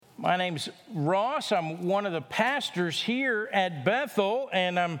My name's Ross. I'm one of the pastors here at Bethel,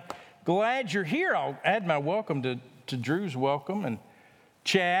 and I'm glad you're here. I'll add my welcome to Drew's welcome and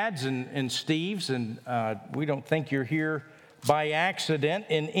Chad's and Steve's, and we don't think you're here by accident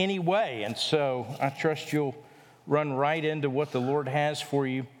in any way. And so I trust you'll run right into what the Lord has for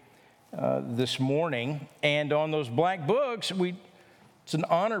you this morning. And on those black books, it's an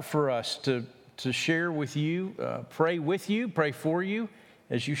honor for us to share with you, pray with you, pray for you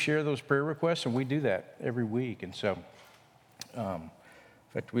as you share those prayer requests, and we do that every week. And so, in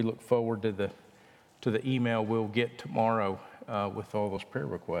fact, we look forward to the email we'll get tomorrow with all those prayer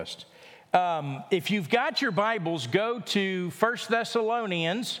requests. If you've got your Bibles, go to 1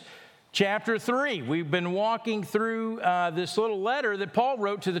 Thessalonians chapter 3. We've been walking through this little letter that Paul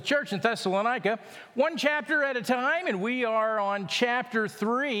wrote to the church in Thessalonica, one chapter at a time, and we are on chapter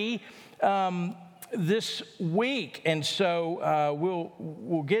 3 this week, and so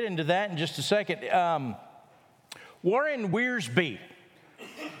we'll get into that in just a second. Warren Wiersbe,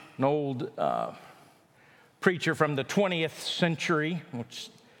 an old preacher from the 20th century, which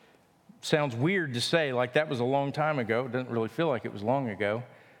sounds weird to say, like that was a long time ago. It doesn't really feel like it was long ago,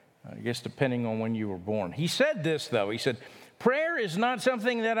 I guess depending on when you were born. He said this, though. He said, "Prayer is not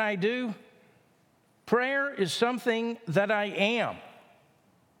something that I do. Prayer is something that I am."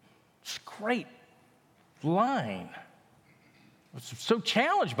 It's a great line. I was so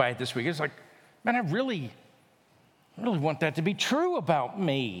challenged by it this week. It's like, man, I really want that to be true about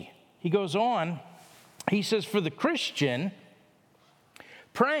me. He goes on, he says, for the Christian,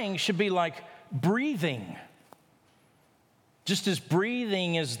 praying should be like breathing. Just as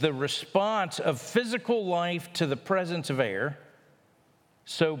breathing is the response of physical life to the presence of air,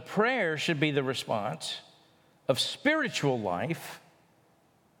 so prayer should be the response of spiritual life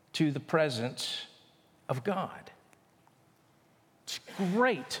to the presence of God. It's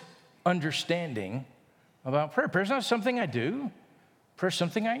great understanding about prayer. Prayer is not something I do. Prayer is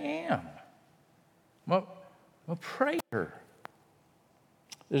something I am. I'm a prayer.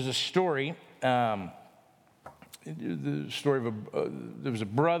 There's a story. The story of there was a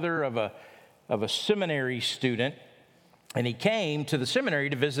brother of a seminary student, and he came to the seminary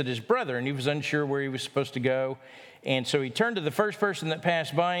to visit his brother, and he was unsure where he was supposed to go. And so he turned to the first person that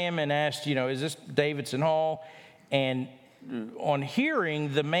passed by him and asked, is this Davidson Hall? And on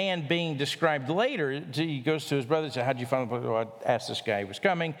hearing the man being described later, he goes to his brother and says, how'd you find the place? Well, I asked this guy who was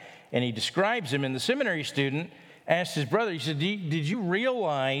coming, and he describes him. And the seminary student asked his brother, he said, did you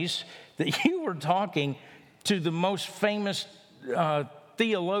realize that you were talking to the most famous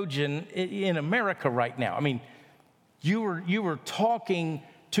theologian in America right now? I mean, you were talking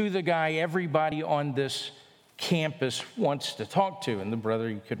to the guy everybody on this campus wants to talk to. And the brother,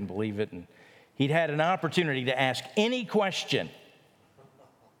 he couldn't believe it. And he'd had an opportunity to ask any question.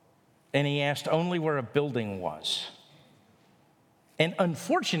 And he asked only where a building was. And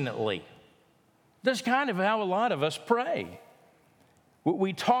unfortunately, that's kind of how a lot of us pray.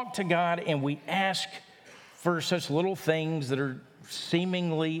 We talk to God and we ask for such little things that are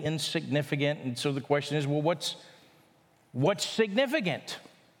seemingly insignificant. And so the question is, well, what's significant?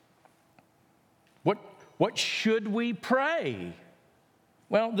 What should we pray?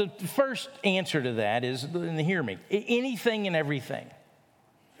 Well, the first answer to that is, and hear me, anything and everything.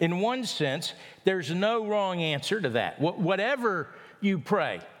 In one sense, there's no wrong answer to that. Whatever you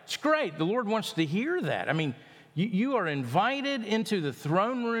pray, it's great. The Lord wants to hear that. I mean, you are invited into the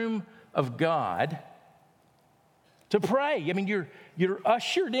throne room of God to pray. I mean, you're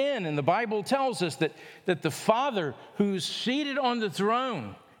ushered in, and the Bible tells us that the Father who's seated on the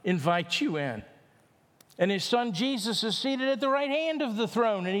throne invites you in. And his son Jesus is seated at the right hand of the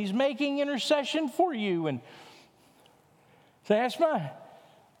throne, and he's making intercession for you. And that's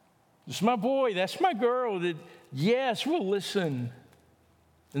my boy, that's my girl that, yes, will listen.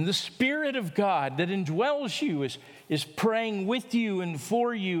 And the Spirit of God that indwells you is praying with you and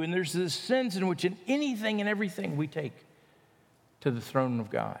for you. And there's this sense in which in anything and everything we take to the throne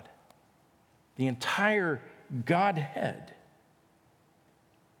of God. The entire Godhead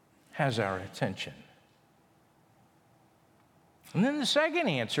has our attention. And then the second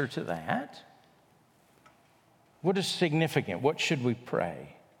answer to that, what is significant? What should we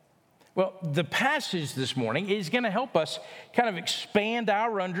pray? Well, the passage this morning is going to help us kind of expand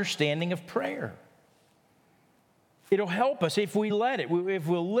our understanding of prayer. It'll help us if we let it, if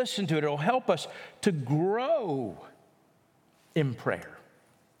we'll listen to it, it'll help us to grow in prayer.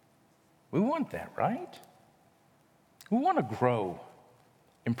 We want that, right? We want to grow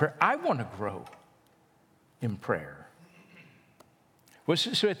in prayer. I want to grow in prayer. Well,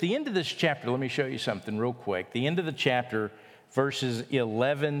 so at the end of this chapter, let me show you something real quick. The end of the chapter, verses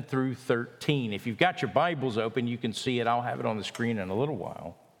 11 through 13. If you've got your Bibles open, you can see it. I'll have it on the screen in a little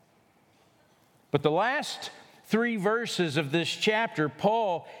while. But the last 3 verses of this chapter,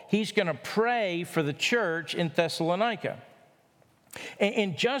 Paul, he's going to pray for the church in Thessalonica.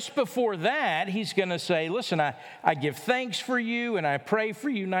 And just before that, he's going to say, listen, I give thanks for you and I pray for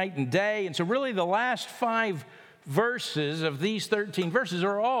you night and day. And so really the last 5 verses of these 13 verses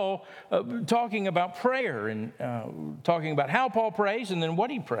are all talking about prayer and talking about how Paul prays and then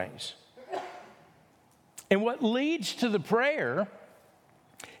what he prays. And what leads to the prayer,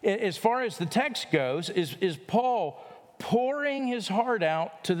 as far as the text goes, is Paul pouring his heart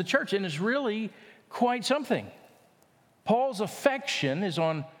out to the church. And it's really quite something. Paul's affection is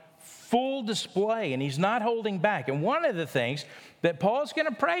on full display, and he's not holding back. And one of the things that Paul's going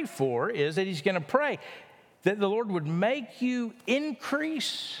to pray for is that he's going to pray that the Lord would make you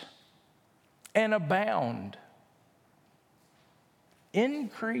increase and abound.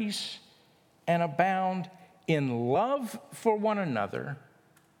 Increase and abound in love for one another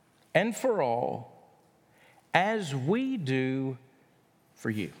and for all, as we do for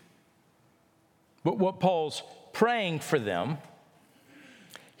you. But what Paul's praying for them,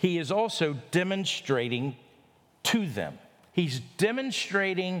 he is also demonstrating to them. He's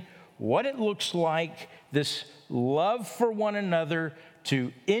demonstrating what it looks like, this love for one another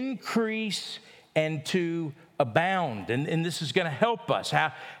to increase and to abound. And this is going to help us.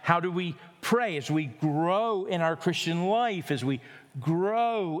 How do we pray as we grow in our Christian life, as we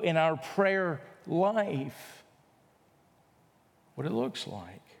grow in our prayer life? What it looks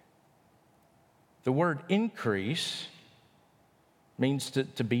like. The word increase means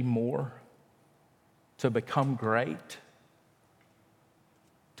to be more, to become great,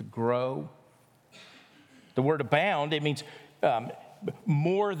 to grow. The word abound, it means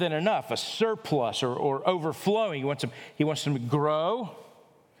more than enough, a surplus or overflowing. He wants them to grow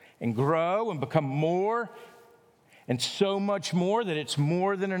and become more, and so much more that it's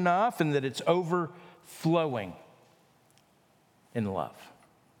more than enough and that it's overflowing in love.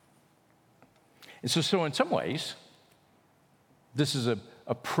 And so in some ways, this is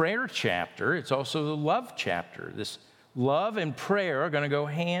a prayer chapter. It's also the love chapter. This love and prayer are going to go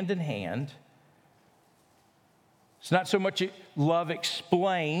hand in hand. It's not so much love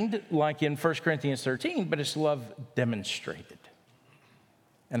explained like in 1 Corinthians 13, but it's love demonstrated.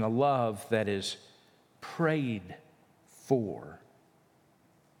 And a love that is prayed for.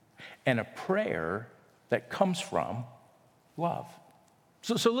 And a prayer that comes from love.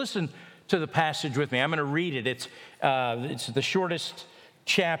 So listen to the passage with me. I'm going to read it. It's the shortest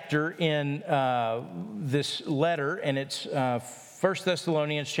chapter in this letter, and it's 1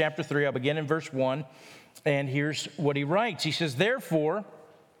 Thessalonians chapter 3. I'll begin in verse 1, and here's what he writes. He says, therefore,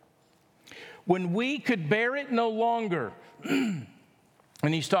 when we could bear it no longer, and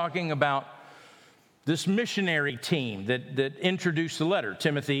he's talking about this missionary team that introduced the letter,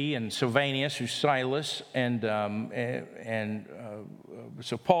 Timothy and Silvanus, who's Silas, and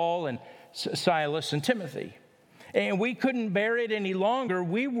so Paul and Silas and Timothy. And we couldn't bear it any longer.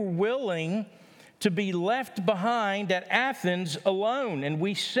 We were willing to be left behind at Athens alone. And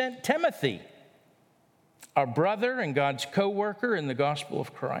we sent Timothy, our brother and God's co-worker in the gospel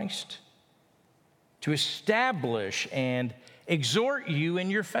of Christ, to establish and exhort you in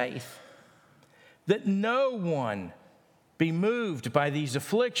your faith, that no one be moved by these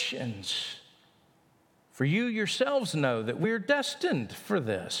afflictions. For you yourselves know that we are destined for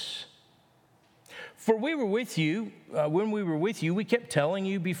this. For we were with you, when we were with you, we kept telling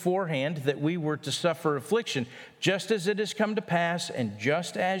you beforehand that we were to suffer affliction, just as it has come to pass, and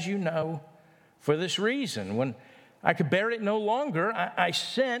just as you know. For this reason, when I could bear it no longer, I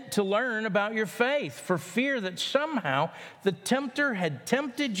sent to learn about your faith, for fear that somehow the tempter had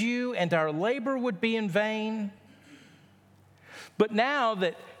tempted you and our labor would be in vain. But now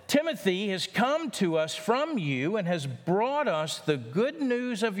that Timothy has come to us from you and has brought us the good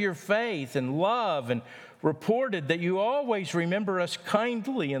news of your faith and love, and reported that you always remember us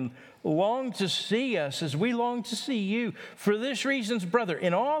kindly and long to see us as we long to see you. For this reason, brother,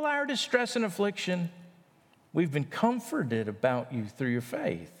 in all our distress and affliction, we've been comforted about you through your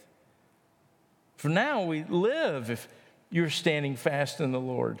faith. For now we live if you're standing fast in the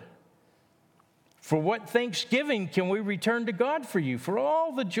Lord. For what thanksgiving can we return to God for you, for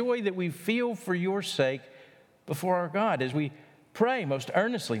all the joy that we feel for your sake before our God, as we pray most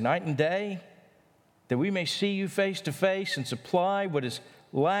earnestly night and day, that we may see you face to face and supply what is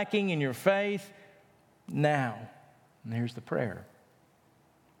lacking in your faith now. And here's the prayer.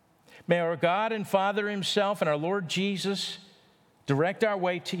 May our God and Father himself and our Lord Jesus direct our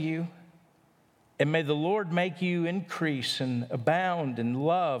way to you And may the Lord make you increase and abound in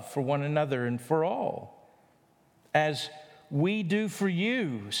love for one another and for all, as we do for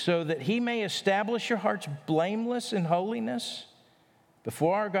you, so that he may establish your hearts blameless in holiness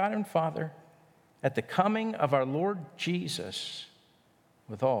before our God and Father at the coming of our Lord Jesus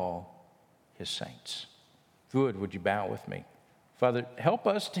with all his saints. Would you bow with me? Father, help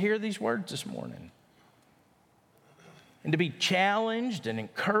us to hear these words this morning and to be challenged and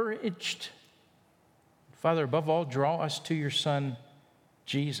encouraged. Father, above all, draw us to your Son,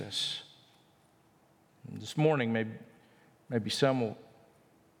 Jesus. And this morning, maybe some will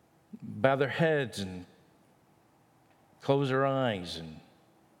bow their heads and close their eyes and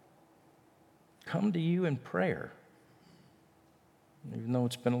come to you in prayer, even though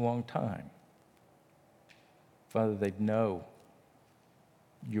it's been a long time. Father, they'd know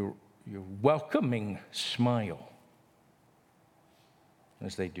your welcoming smile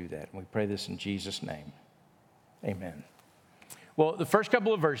as they do that. And we pray this in Jesus' name. Amen. Well, the first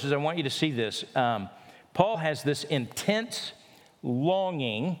couple of verses, I want you to see this. Paul has this intense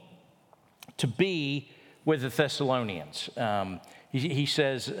longing to be with the Thessalonians. He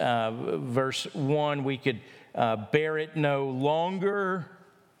says, verse 1, we could bear it no longer.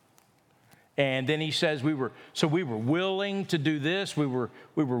 And then he says we were willing to do this. We were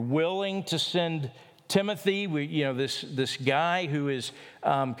willing to send Timothy, this guy who is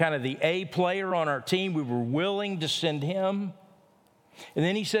kind of the A player on our team. We were willing to send him. And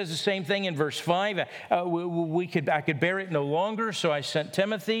then he says the same thing in verse 5. I could bear it no longer, so I sent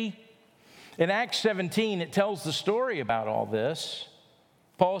Timothy. In Acts 17, it tells the story about all this.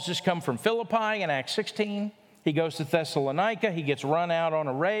 Paul's just come from Philippi in Acts 16. He goes to Thessalonica. He gets run out on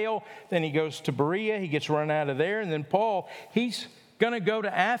a rail. Then he goes to Berea. He gets run out of there. And then Paul, he's going to go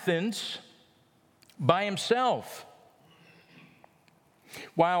to Athens by himself,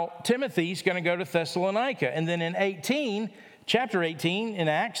 while Timothy's going to go to Thessalonica. And then in chapter 18 in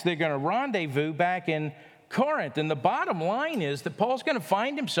Acts, they're going to rendezvous back in Corinth. And the bottom line is that Paul's going to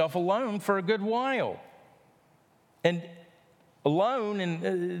find himself alone for a good while. And alone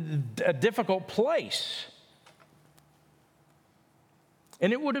in a difficult place.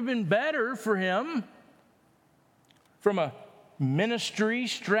 And it would have been better for him from a ministry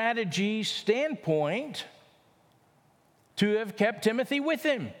strategy standpoint to have kept Timothy with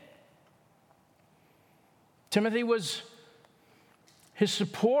him. Timothy was his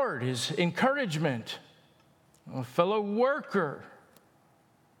support, his encouragement, a fellow worker.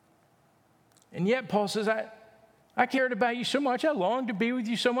 And yet Paul says, I cared about you so much, I longed to be with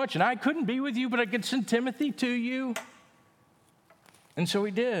you so much, and I couldn't be with you, but I could send Timothy to you. And so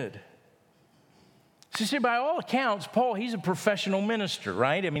he did. So see, by all accounts, Paul, he's a professional minister,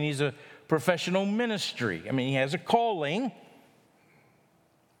 right? I mean, he's a professional ministry. I mean, he has a calling.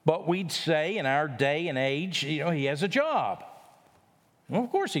 But we'd say in our day and age, he has a job. Well, of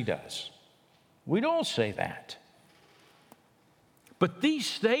course he does. We'd all say that. But these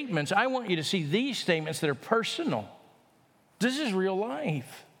statements, I want you to see these statements that are personal. This is real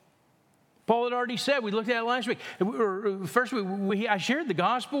life. Paul had already said, we looked at it last week. First, I shared the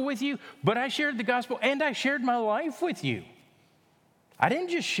gospel with you, but I shared the gospel and I shared my life with you. I didn't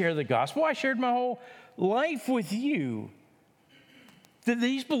just share the gospel, I shared my whole life with you.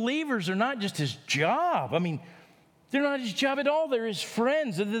 These believers are not just his job. I mean, they're not his job at all. They're his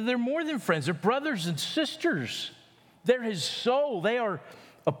friends. They're more than friends. They're brothers and sisters. They're his soul. They are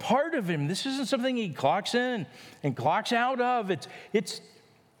a part of him. This isn't something he clocks in and clocks out of. It's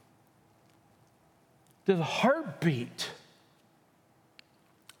the heartbeat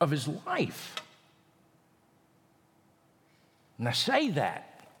of his life. And I say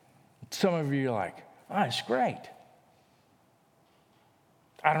that. Some of you are like, oh, it's great.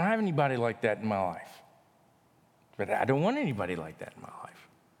 I don't have anybody like that in my life. But I don't want anybody like that in my life.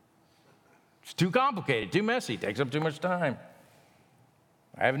 It's too complicated, too messy, takes up too much time.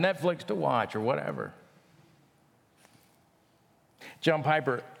 I have Netflix to watch or whatever. John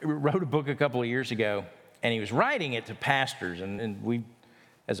Piper wrote a book a couple of years ago, and he was writing it to pastors. And we,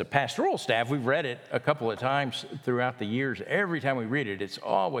 as a pastoral staff, we've read it a couple of times throughout the years. Every time we read it, it's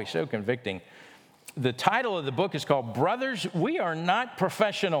always so convicting. The title of the book is called Brothers, We Are Not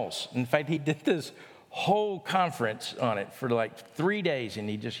Professionals. In fact, he did this whole conference on it for like 3 days, and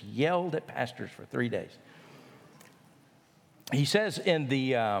he just yelled at pastors for 3 days. He says in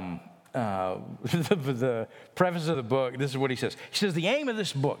the preface of the book, this is what he says. He says, the aim of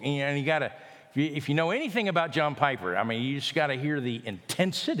this book, and you got to, if you know anything about John Piper, I mean, you just got to hear the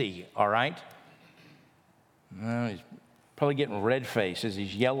intensity, all right? He's probably getting red-faced as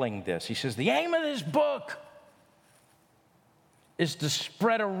he's yelling this. He says, the aim of this book is to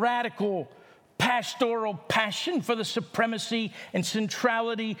spread a radical pastoral passion for the supremacy and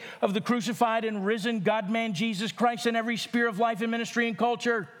centrality of the crucified and risen God-man Jesus Christ in every sphere of life and ministry and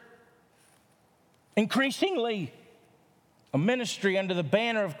culture. Increasingly, a ministry under the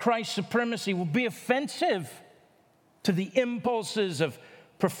banner of Christ's supremacy will be offensive to the impulses of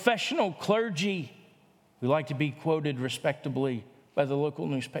professional clergy who like to be quoted respectably by the local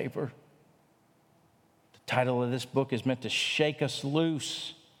newspaper. The title of this book is meant to shake us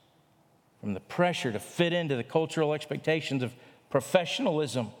loose from the pressure to fit into the cultural expectations of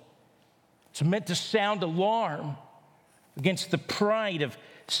professionalism. It's meant to sound alarm against the pride of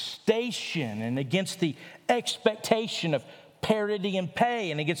station and against the expectation of parity and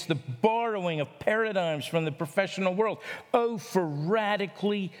pay and against the borrowing of paradigms from the professional world. Oh, for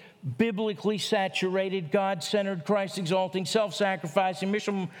radically, biblically saturated, God-centered, Christ-exalting, self-sacrificing,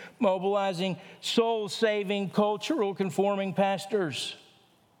 mission-mobilizing, soul-saving, cultural-conforming pastors.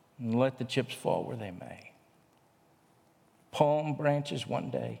 And let the chips fall where they may. Palm branches one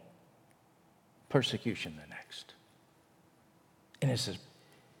day, persecution the next. And it says,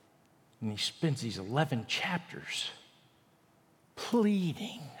 and he spends these 11 chapters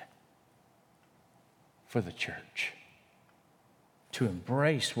pleading for the church to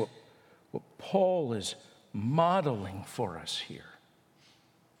embrace what Paul is modeling for us here.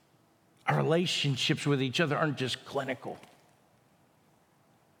 Our relationships with each other aren't just clinical.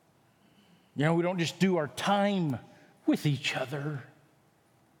 You know, we don't just do our time with each other,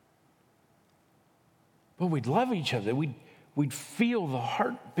 but we'd love each other. We'd feel the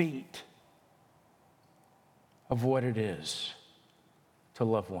heartbeat of what it is to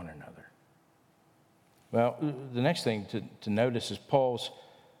love one another. Well, the next thing to notice is Paul's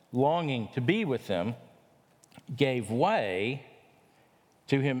longing to be with them gave way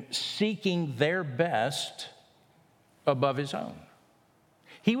to him seeking their best above his own.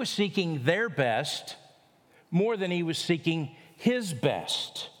 He was seeking their best more than he was seeking his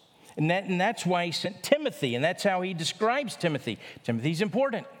best. And that's why he sent Timothy, and that's how he describes Timothy. Timothy's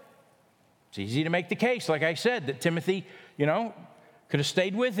important. It's easy to make the case, like I said, that Timothy, could have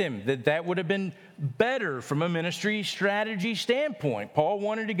stayed with him, that would have been better from a ministry strategy standpoint. Paul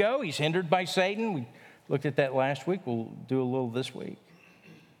wanted to go. He's hindered by Satan. We looked at that last week. We'll do a little this week.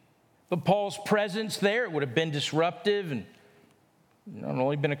 But Paul's presence there, it would have been disruptive, and it had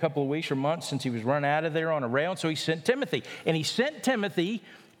only been a couple of weeks or months since he was run out of there on a rail, and so he sent Timothy. And he sent Timothy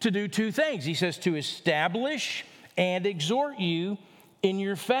to do two things. He says to establish and exhort you in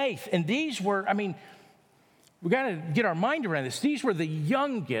your faith. And these were, we got to get our mind around this. These were the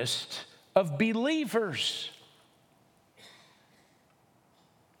youngest of believers.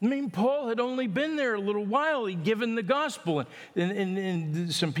 Paul had only been there a little while. He'd given the gospel,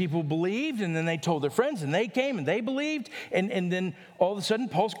 and some people believed, and then they told their friends, and they came, and they believed, and then all of a sudden,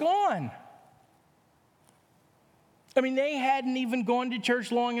 Paul's gone. They hadn't even gone to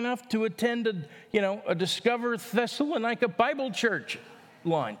church long enough to attend a Discover Thessalonica Bible Church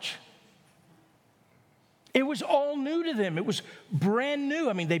lunch. It was all new to them. It was brand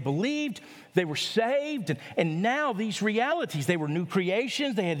new. They believed, they were saved, and now these realities, they were new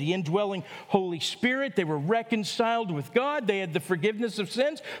creations. They had the indwelling Holy Spirit. They were reconciled with God. They had the forgiveness of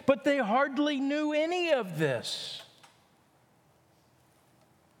sins, but they hardly knew any of this.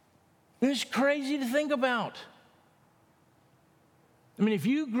 It's crazy to think about. If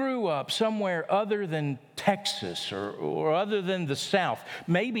you grew up somewhere other than Texas or other than the South,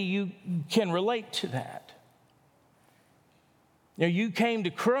 maybe you can relate to that. You came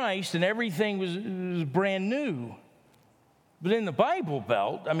to Christ and everything was brand new. But in the Bible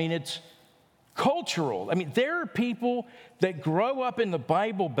Belt, it's cultural. There are people that grow up in the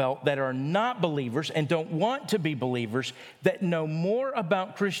Bible Belt that are not believers and don't want to be believers, that know more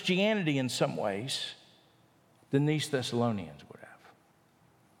about Christianity in some ways than these Thessalonians would have.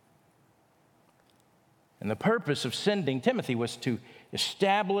 And the purpose of sending Timothy was to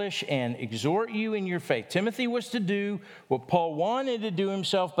establish and exhort you in your faith. Timothy was to do what Paul wanted to do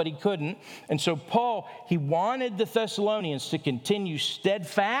himself, but he couldn't. And so Paul, he wanted the Thessalonians to continue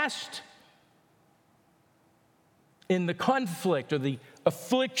steadfast in the conflict or the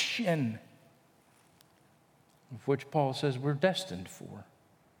affliction of which Paul says we're destined for.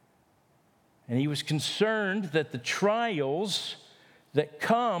 And he was concerned that the trials that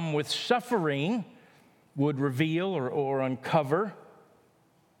come with suffering would reveal or uncover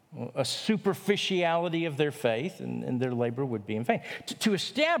a superficiality of their faith, and their labor would be in vain. To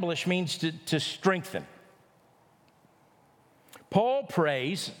establish means to strengthen. Paul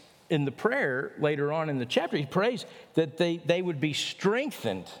prays in the prayer later on in the chapter, he prays that they would be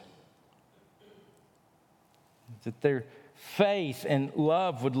strengthened, that their faith and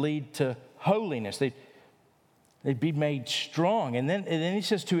love would lead to holiness. They'd be made strong. And then he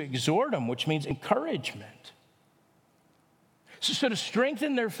says to exhort them, which means encouragement. So to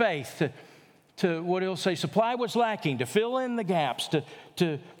strengthen their faith, to what he'll say, supply what's lacking, to fill in the gaps,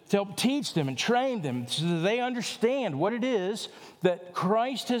 to help teach them and train them so that they understand what it is that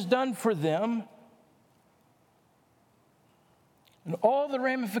Christ has done for them and all the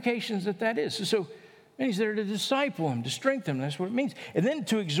ramifications that is. So he's there to disciple them, to strengthen them. That's what it means. And then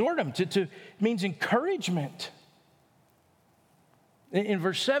to exhort them, means encouragement. In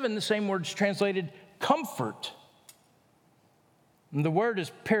verse 7, the same word's translated comfort. And the word is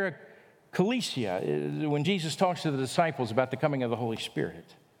paraklesia, when Jesus talks to the disciples about the coming of the Holy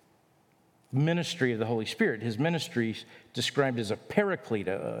Spirit. Ministry of the Holy Spirit. His ministry is described as a paraclete,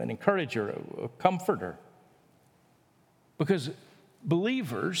 an encourager, a comforter. Because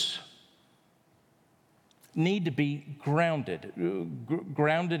believers need to be grounded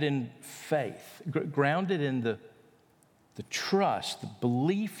in faith, grounded in the trust, the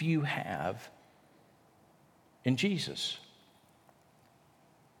belief you have in Jesus.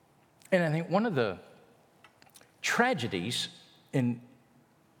 And I think one of the tragedies in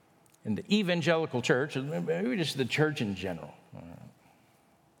the evangelical church, maybe just the church in general,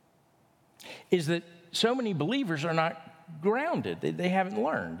 is that so many believers are not grounded. They haven't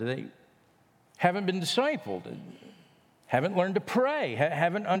learned. They haven't been discipled, haven't learned to pray,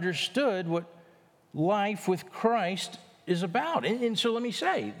 haven't understood what life with Christ is about. And so let me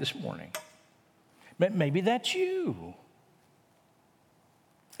say this morning, maybe that's you.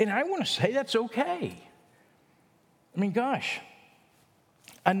 And I want to say that's okay. I mean, gosh,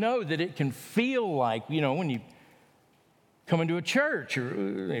 I know that it can feel like, when you come into a church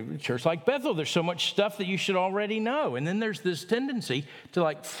or a church like Bethel, there's so much stuff that you should already know. And then there's this tendency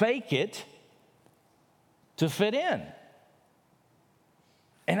to fake it to fit in.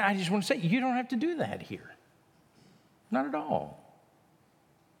 And I just want to say, you don't have to do that here. Not at all.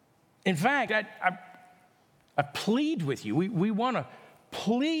 In fact, I plead with you. We want to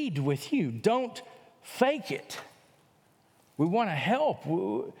plead with you. Don't fake it. We want to help.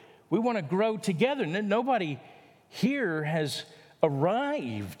 We want to grow together. Nobody here has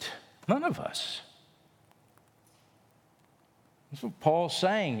arrived. None of us. That's what Paul's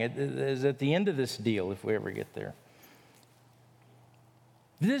saying is at the end of this deal, if we ever get there.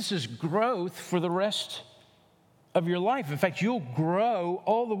 This is growth for the rest of your life. In fact, you'll grow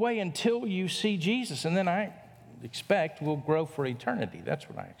all the way until you see Jesus. And then I expect we'll grow for eternity. That's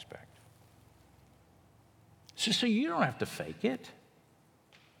what I expect. So you don't have to fake it.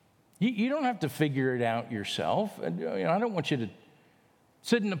 You don't have to figure it out yourself. I don't want you to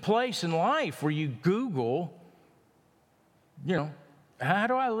sit in a place in life where you Google, how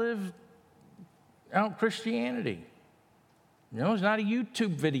do I live out Christianity? It's not a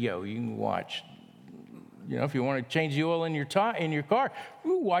YouTube video you can watch. If you want to change the oil in your car,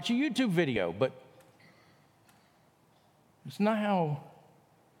 watch a YouTube video. But it's not how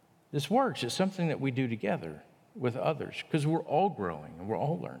this works. It's something that we do together with others because we're all growing and we're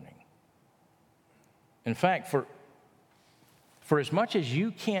all learning. In fact, for as much as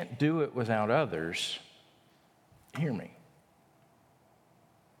you can't do it without others, hear me,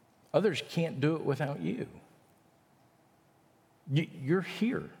 others can't do it without you. You're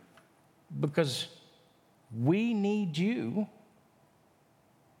here because we need you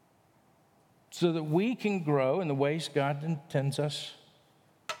so that we can grow in the ways God intends us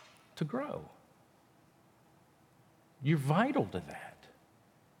to grow. You're vital to that.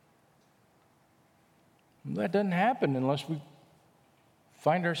 That doesn't happen unless we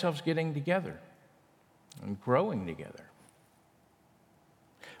find ourselves getting together and growing together.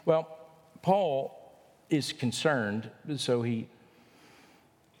 Well, Paul is concerned, so he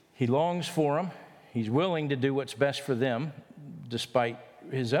longs for them. He's willing to do what's best for them despite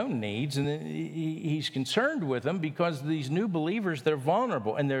his own needs, and he's concerned with them because these new believers, they're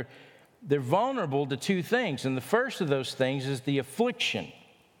vulnerable, and they're vulnerable to two things. And the first of those things is the affliction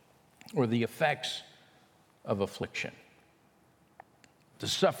or the effects of affliction, the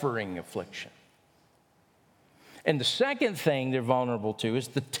suffering affliction. And the second thing they're vulnerable to is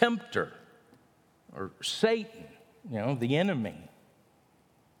the tempter or Satan, the enemy.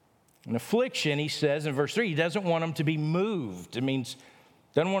 An affliction, he says in verse 3, he doesn't want them to be moved. It means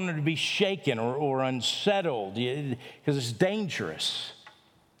doesn't want them to be shaken or unsettled because it's dangerous.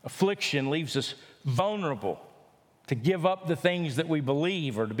 Affliction leaves us vulnerable to give up the things that we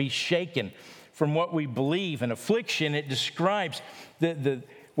believe or to be shaken from what we believe. And affliction, it describes the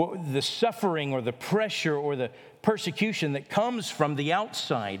suffering or the pressure or the persecution that comes from the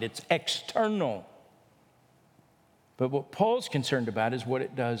outside. It's external. But what Paul's concerned about is what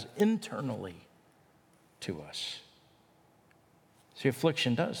it does internally to us. See,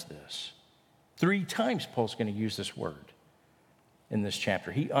 affliction does this. 3 times Paul's going to use this word in this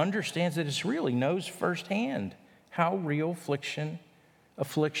chapter. He understands that he really knows firsthand how real affliction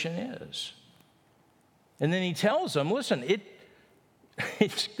is. And then he tells them, listen,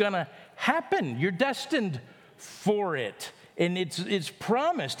 it's going to happen. You're destined for it. And it's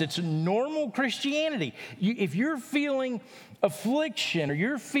promised. It's normal Christianity. If you're feeling affliction, or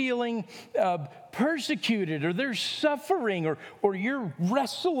you're feeling persecuted, or there's suffering, or you're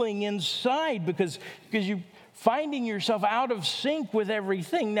wrestling inside because you're finding yourself out of sync with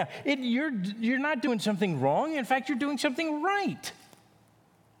everything. Now, you're not doing something wrong. In fact, you're doing something right.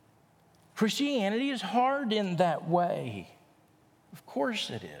 Christianity is hard in that way. Of course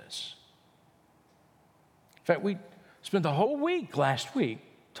it is. In fact, we spent the whole week last week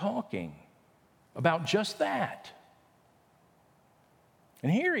talking about just that.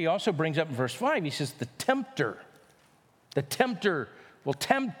 And here he also brings up in verse 5, he says, the tempter will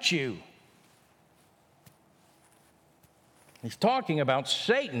tempt you. He's talking about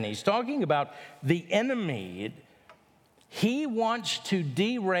Satan. He's talking about the enemy. He wants to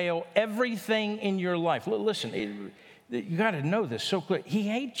derail everything in your life. Listen, you got to know this so clear. He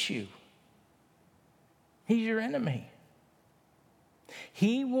hates you. He's your enemy.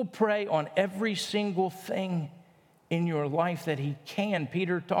 He will prey on every single thing in your life that he can.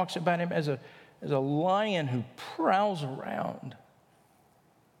 Peter talks about him as a lion who prowls around.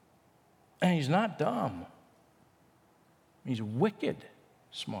 And he's not dumb. He's wicked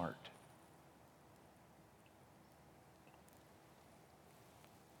smart.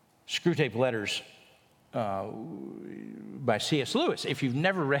 Screwtape Letters by C.S. Lewis. If you've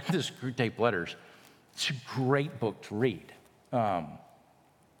never read the Screwtape Letters, it's a great book to read.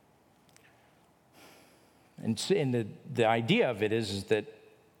 And the idea of it is that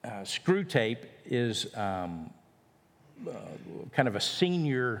Screwtape is kind of a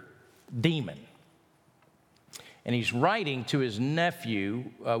senior demon. And he's writing to his nephew,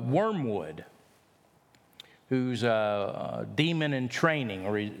 Wormwood, who's a demon in training,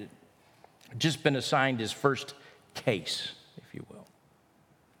 or he's just been assigned his first case, if you will.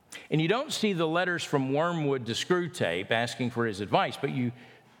 And you don't see the letters from Wormwood to Screwtape asking for his advice, but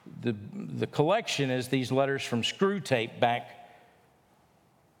the collection is these letters from Screwtape back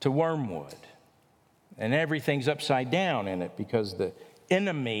to Wormwood. And everything's upside down in it because the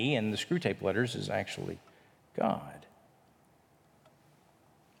enemy in the Screwtape letters is actually God.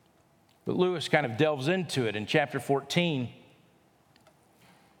 But Lewis kind of delves into it. In chapter 14,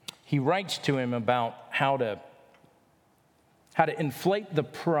 he writes to him about how to inflate the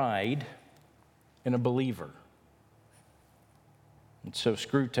pride in a believer. And so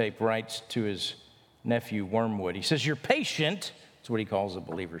Screwtape writes to his nephew Wormwood. He says, your patient, that's what he calls the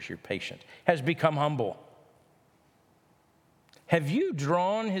believers, your patient, has become humble. Have you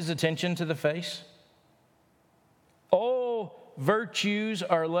drawn his attention to the face? All virtues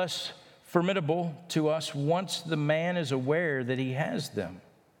are less formidable to us once the man is aware that he has them.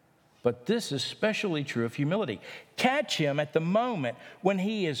 But this is especially true of humility. Catch him at the moment when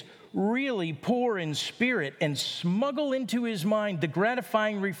he is really poor in spirit and smuggle into his mind the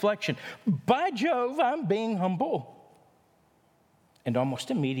gratifying reflection, by Jove, I'm being humble. And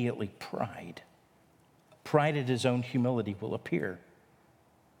almost immediately pride at his own humility will appear.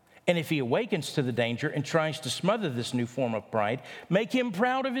 And if he awakens to the danger and tries to smother this new form of pride, make him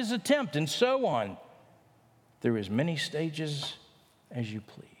proud of his attempt, and so on, through as many stages as you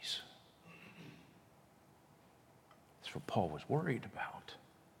please. That's what Paul was worried about.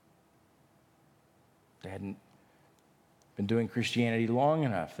 They hadn't been doing Christianity long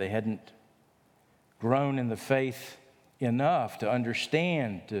enough. They hadn't grown in the faith enough to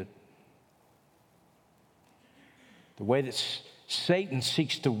understand the way that Satan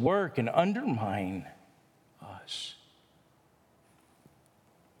seeks to work and undermine us.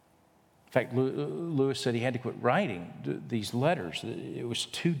 In fact, Lewis said he had to quit writing these letters. It was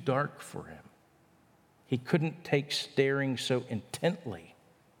too dark for him. He couldn't take staring so intently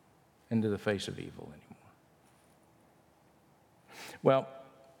into the face of evil anymore. Well,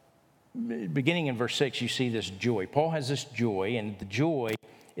 beginning in verse 6, you see this joy. Paul has this joy, and the joy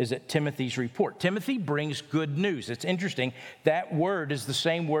is at Timothy's report. Timothy brings good news. It's interesting. That word is the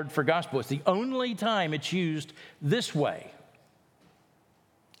same word for gospel. It's the only time it's used this way,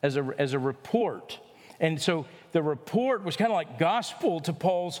 as a report. And so the report was kind of like gospel to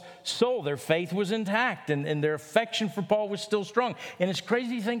Paul's soul. Their faith was intact, and their affection for Paul was still strong. And it's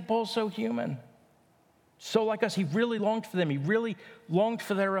crazy to think Paul's so human. So like us, he really longed for them. He really longed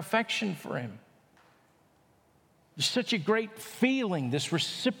for their affection for him. It's such a great feeling, this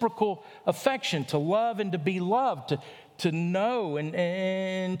reciprocal affection, to love and to be loved, to know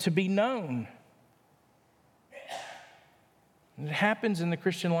and to be known. And it happens in the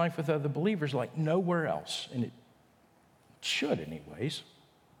Christian life with other believers like nowhere else, and it should anyways.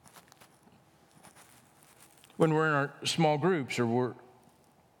 When we're in our small groups or we're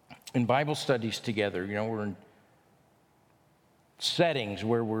in Bible studies together, we're in settings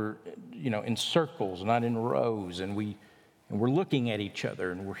where we're, in circles, not in rows, and we're looking at each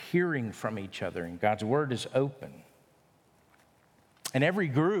other and we're hearing from each other, and God's word is open. And every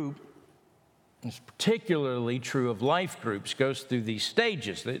group, it's particularly true of life groups, goes through these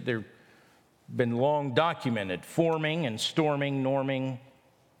stages. They've been long documented: forming and storming, norming,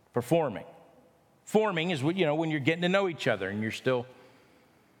 performing. Forming is when you're getting to know each other and you're still,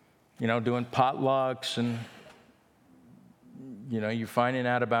 doing potlucks and, you're finding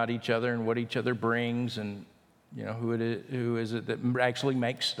out about each other and what each other brings and, who is it that actually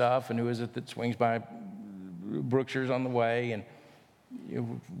makes stuff and who is it that swings by Brookshire's on the way.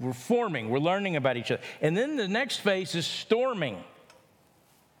 And we're forming, we're learning about each other. And then the next phase is storming.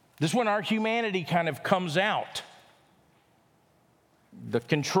 This is when our humanity kind of comes out. The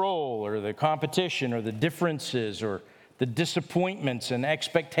control or the competition or the differences or the disappointments and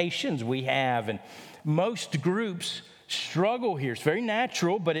expectations we have. And most groups struggle here. It's very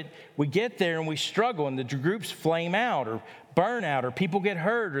natural, but we get there and we struggle, and the groups flame out or burn out, or people get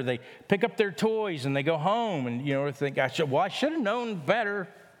hurt, or they pick up their toys and they go home and, think, I should have known better.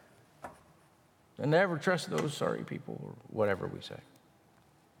 And never trust those sorry people, or whatever we say.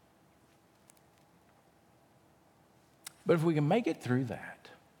 But if we can make it through that,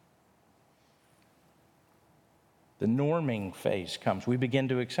 the norming phase comes. We begin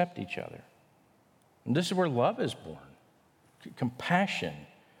to accept each other. And this is where love is born. Compassion,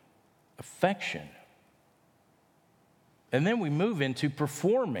 affection. And then we move into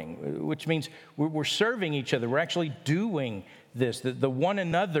performing, which means we're serving each other. We're actually doing this. The one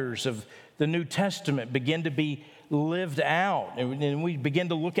another's of the New Testament begin to be lived out. And we begin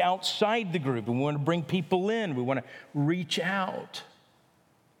to look outside the group, and we want to bring people in. We want to reach out.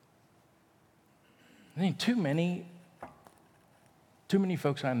 I think too many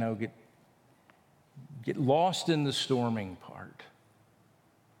folks I know get lost in the storming part.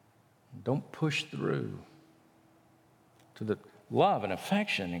 Don't push through to the love and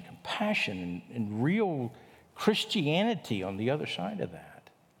affection and compassion and real Christianity on the other side of that.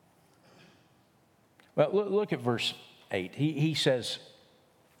 Well, look at verse 8. He says,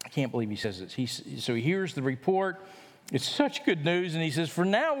 I can't believe he says this. So he hears the report. It's such good news, and he says, for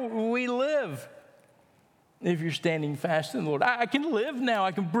now we live. If you're standing fast in the Lord, I can live now.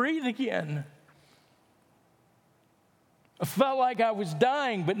 I can breathe again. I felt like I was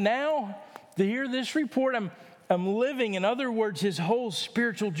dying, but now to hear this report, I'm living. In other words, his whole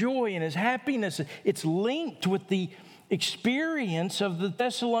spiritual joy and his happiness, it's linked with the experience of the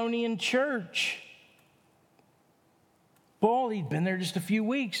Thessalonian church. Paul, he'd been there just a few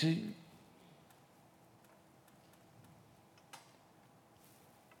weeks.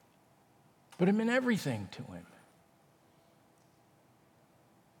 But it meant everything to him.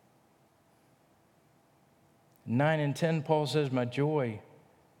 In 9 and 10, Paul says, the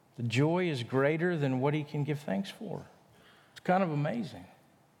joy is greater than what he can give thanks for. It's kind of amazing.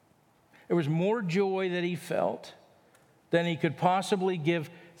 There was more joy that he felt than he could possibly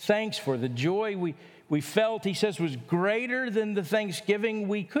give thanks for. The joy we felt, he says, was greater than the thanksgiving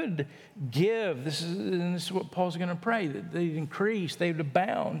we could give. This is what Paul's going to pray, that they'd increase, they would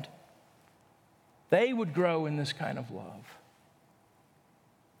abound. They would grow in this kind of love.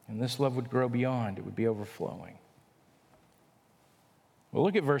 And this love would grow beyond. It would be overflowing. Well,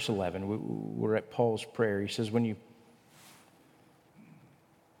 look at verse 11. We're at Paul's prayer. He says,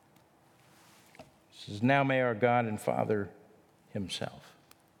 now may our God and Father himself.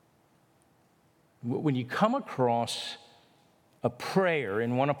 When you come across a prayer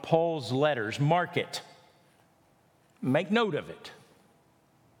in one of Paul's letters, mark it. Make note of it.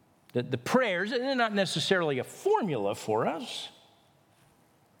 The prayers, they're not necessarily a formula for us,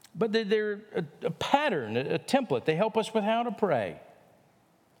 but they're a pattern, a template. They help us with how to pray.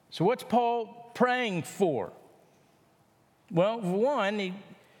 So what's Paul praying for? Well, one, he's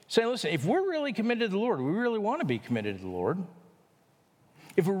saying, listen, if we're really committed to the Lord, we really want to be committed to the Lord.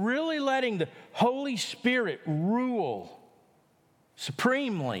 If we're really letting the Holy Spirit rule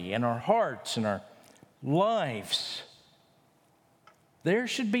supremely in our hearts and our lives, there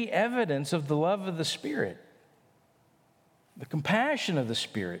should be evidence of the love of the Spirit, the compassion of the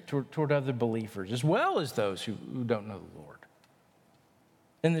Spirit toward other believers, as well as those who don't know the Lord.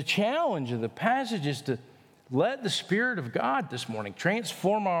 And the challenge of the passage is to let the Spirit of God this morning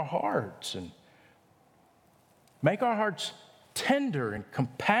transform our hearts and make our hearts tender and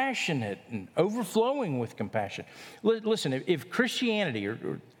compassionate and overflowing with compassion. Listen, if Christianity,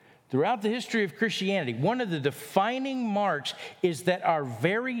 or throughout the history of Christianity, one of the defining marks is that our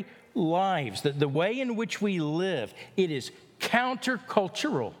very lives, the way in which we live, it is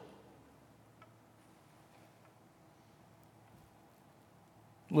countercultural.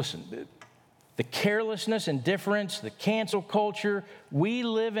 Listen, the carelessness, indifference, the cancel culture, we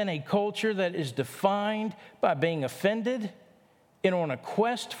live in a culture that is defined by being offended and on a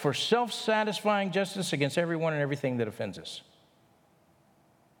quest for self-satisfying justice against everyone and everything that offends us.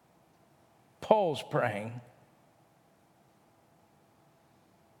 Paul's praying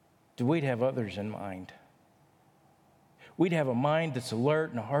that we'd have others in mind. We'd have a mind that's alert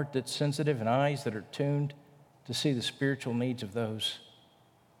and a heart that's sensitive and eyes that are tuned to see the spiritual needs of those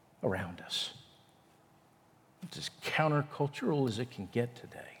around us. It's as countercultural as it can get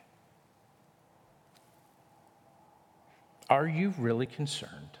today. Are you really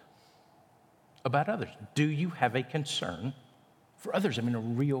concerned about others? Do you have a concern for others? I mean, a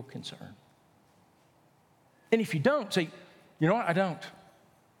real concern. And if you don't, say, you know what, I don't.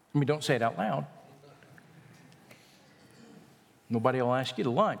 I mean, don't say it out loud. Nobody will ask you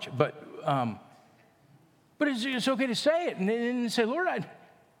to lunch. But it's okay to say it and then say, Lord,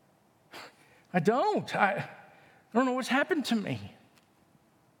 I don't. I don't know what's happened to me.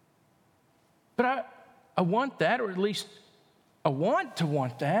 But I want that, or at least I want to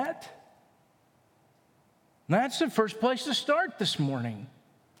want that. And that's the first place to start this morning.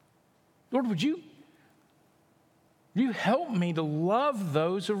 Lord, would you help me to love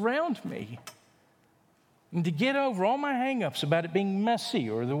those around me and to get over all my hang-ups about it being messy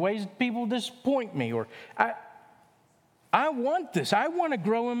or the ways people disappoint me, or I want this. I want to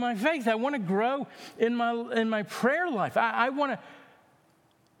grow in my faith. I want to grow in my prayer life. I want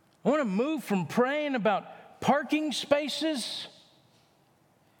to move from praying about parking spaces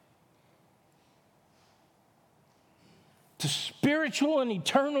to spiritual and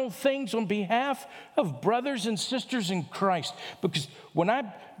eternal things on behalf of brothers and sisters in Christ. Because when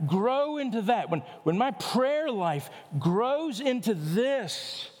I grow into that, when my prayer life grows into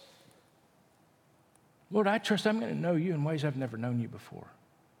this, Lord, I trust I'm going to know you in ways I've never known you before.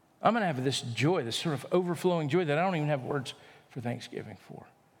 I'm going to have this joy, this sort of overflowing joy that I don't even have words for thanksgiving for.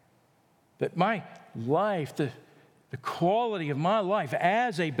 That my life, the quality of my life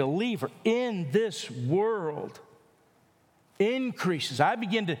as a believer in this world increases. I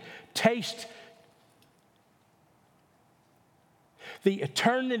begin to taste the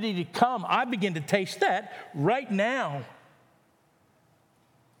eternity to come. I begin to taste that right now.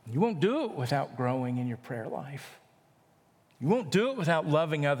 You won't do it without growing in your prayer life. You won't do it without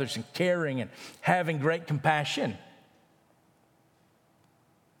loving others and caring and having great compassion.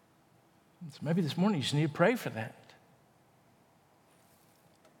 So maybe this morning you just need to pray for that.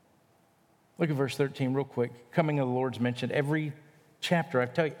 Look at verse 13 real quick. Coming of the Lord's mentioned every chapter. I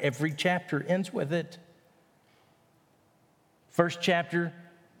tell you, every chapter ends with it. First chapter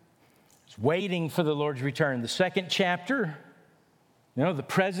is waiting for the Lord's return. The second chapter, the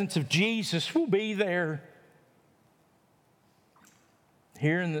presence of Jesus will be there.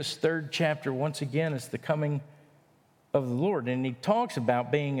 Here in this third chapter, once again, it's the coming of the Lord. And he talks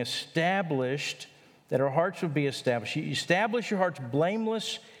about being established, that our hearts would be established. You establish your hearts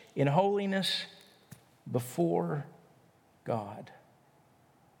blameless in holiness before God.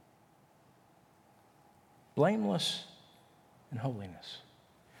 Blameless in holiness.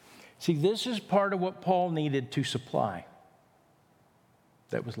 See, this is part of what Paul needed to supply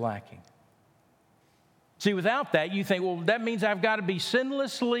that was lacking. See, without that, you think, well, that means I've got to be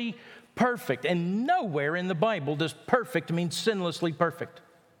sinlessly perfect. And nowhere in the Bible does perfect mean sinlessly perfect.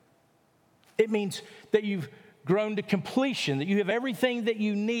 It means that you've grown to completion, that you have everything that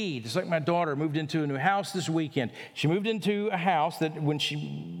you need. It's like my daughter moved into a new house this weekend. She moved into a house that when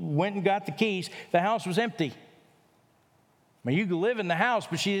she went and got the keys, the house was empty. I mean, you could live in the house,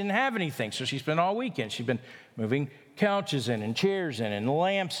 but she didn't have anything. So she spent all weekend. She'd been moving couches in and chairs in and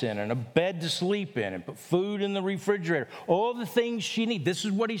lamps in and a bed to sleep in and put food in the refrigerator. All the things she needs. This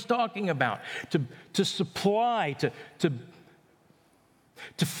is what he's talking about. To supply, to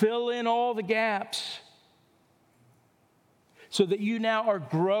fill in all the gaps. So that you now are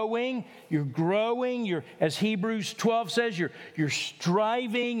growing, you're, as Hebrews 12 says, you're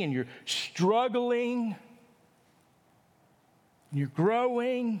striving and you're struggling. You're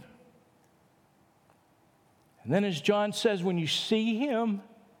growing. And then as John says, when you see him,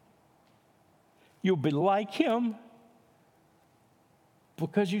 you'll be like him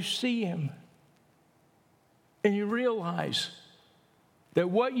because you see him. And you realize that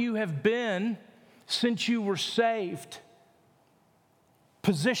what you have been since you were saved,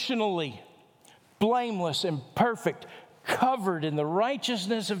 positionally, blameless and perfect, covered in the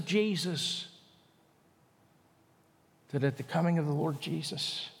righteousness of Jesus, that at the coming of the Lord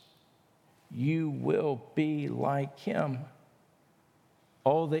Jesus, you will be like him.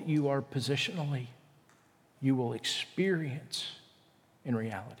 All that you are positionally, you will experience in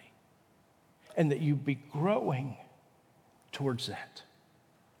reality. And that you be growing towards that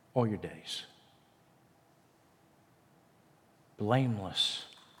all your days. Blameless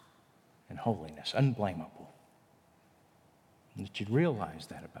in holiness, unblameable. And that you'd realize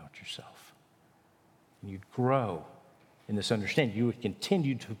that about yourself. And you'd grow in this understanding. You would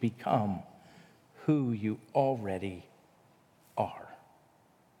continue to become who you already are.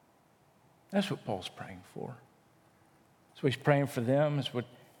 That's what Paul's praying for. That's what he's praying for them. That's what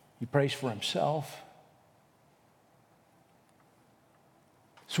he prays for himself.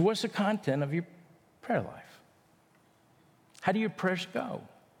 So what's the content of your prayer life? How do your prayers go?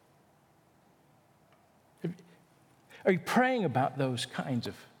 Are you praying about those kinds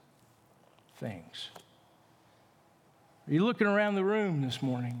of things? Are you looking around the room this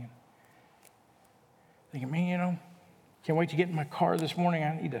morning and thinking, man, can't wait to get in my car this morning.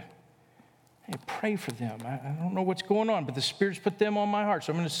 I need to pray for them. I don't know what's going on, but the Spirit's put them on my heart.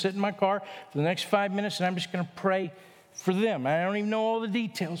 So I'm going to sit in my car for the next 5 minutes, and I'm just going to pray for them. I don't even know all the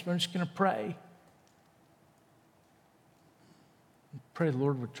details, but I'm just going to pray. Pray the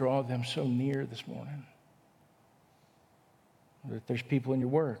Lord would draw them so near this morning. That there's people in your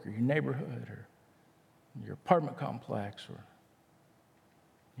work or your neighborhood or in your apartment complex or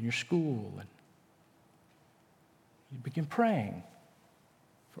in your school, and you begin praying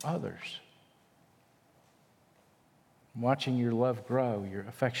for others. Watching your love grow, your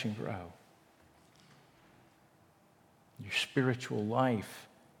affection grow, your spiritual life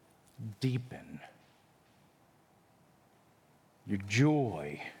deepen, your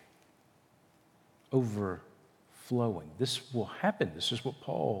joy overflowing. This will happen. This is what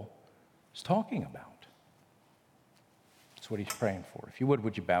Paul is talking about. That's what he's praying for. If you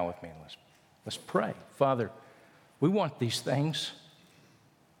would you bow with me and let's pray. Father, we want these things.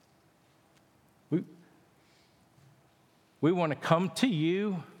 We want to come to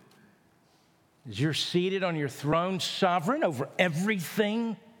you as you're seated on your throne, sovereign over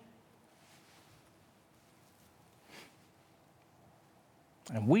everything.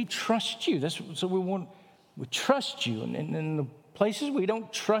 And we trust you. So we trust you. And in the places we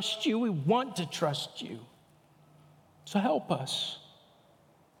don't trust you, we want to trust you. So help us.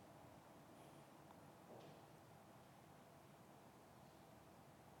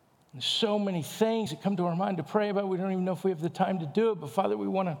 There's so many things that come to our mind to pray about. We don't even know if we have the time to do it. But Father, we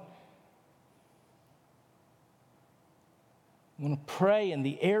want to pray in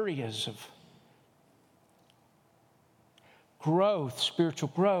the areas of growth,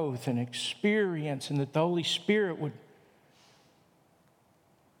 spiritual growth and experience, and that the Holy Spirit would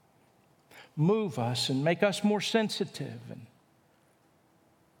move us and make us more sensitive and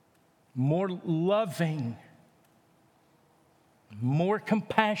more loving, more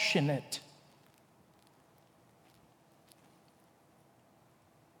compassionate.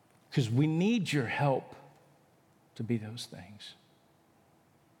 Because we need your help to be those things.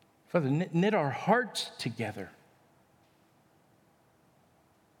 Father, knit our hearts together.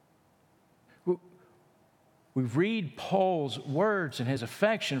 We read Paul's words and his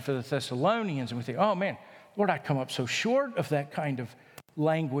affection for the Thessalonians, and we think, oh man, Lord, I come up so short of that kind of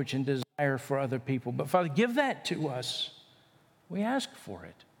language and desire for other people. But Father, give that to us. We ask for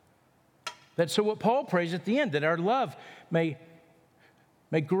it. That's so what Paul prays at the end, that our love may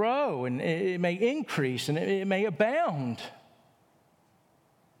grow and it may increase and it may abound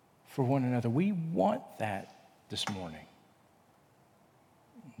for one another. We want that this morning.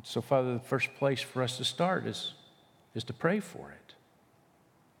 So, Father, the first place for us to start is to pray for it.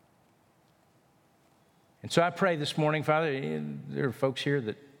 And so I pray this morning, Father, there are folks here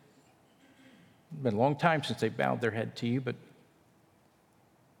that it's been a long time since they bowed their head to you, but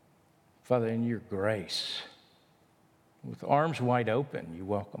Father, in your grace, with arms wide open, you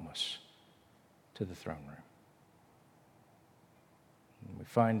welcome us to the throne room. And we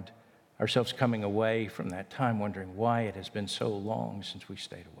find ourselves coming away from that time wondering why it has been so long since we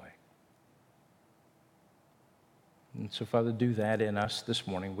stayed away. And so, Father, do that in us this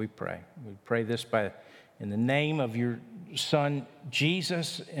morning, we pray. We pray this in the name of your Son,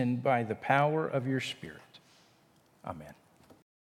 Jesus, and by the power of your Spirit. Amen.